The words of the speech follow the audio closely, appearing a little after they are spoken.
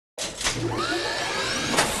We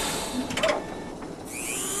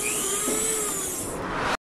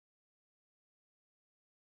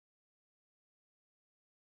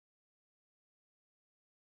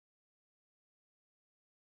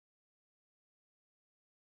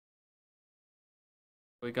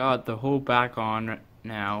got the whole back on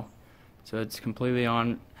now, so it's completely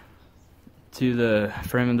on to the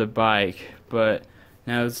frame of the bike, but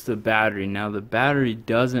now it's the battery. Now the battery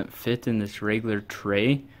doesn't fit in this regular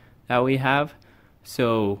tray that we have,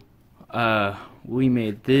 so we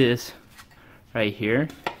made this right here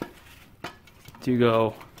to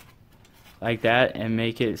go like that and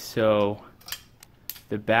make it so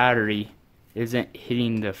the battery isn't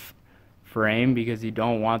hitting the frame, because you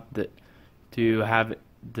don't want to have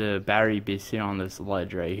the battery be sitting on this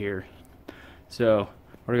ledge right here. So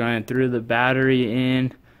we're going to throw the battery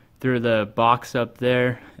in through the box up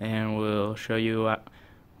there, and we'll show you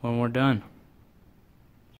when we're done.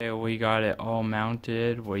 Okay, we got it all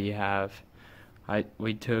mounted. We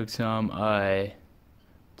took some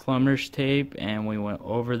plumber's tape and we went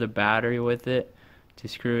over the battery with it to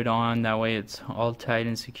screw it on. That way it's all tight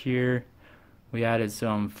and secure. We added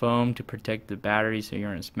some foam to protect the battery so you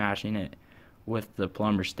aren't smashing it with the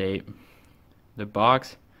plumber's tape. The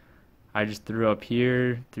box, I just threw up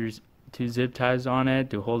here, threw 2 zip ties on it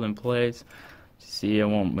to hold in place. See, it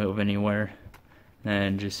won't move anywhere.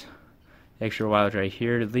 Then just extra wires right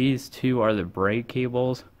here. These 2 are the brake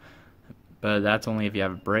cables, but that's only if you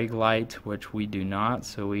have a brake light, which we do not,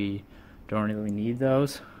 so we don't really need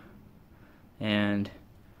those. And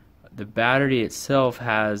the battery itself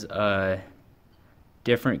has a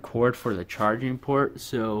different cord for the charging port,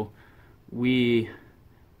 so we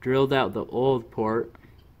drilled out the old port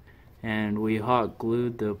and we hot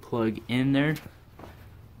glued the plug in there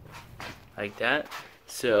like that.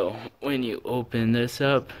 So when you open this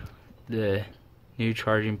up, the new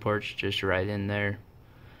charging port's just right in there.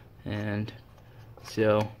 And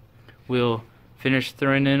so we'll finish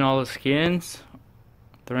throwing on all the skins,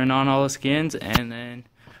 and then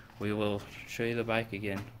we will show you the bike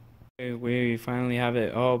again. Okay, we finally have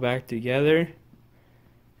it all back together,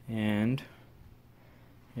 and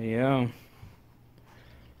there you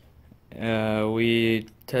go. We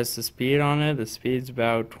test the speed on it. The speed's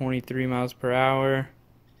about 23 miles per hour.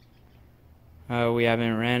 We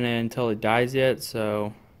haven't ran it until it dies yet,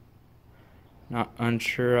 so not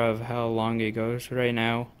unsure of how long it goes right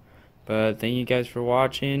now. But thank you guys for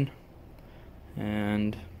watching,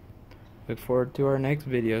 and look forward to our next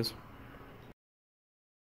videos.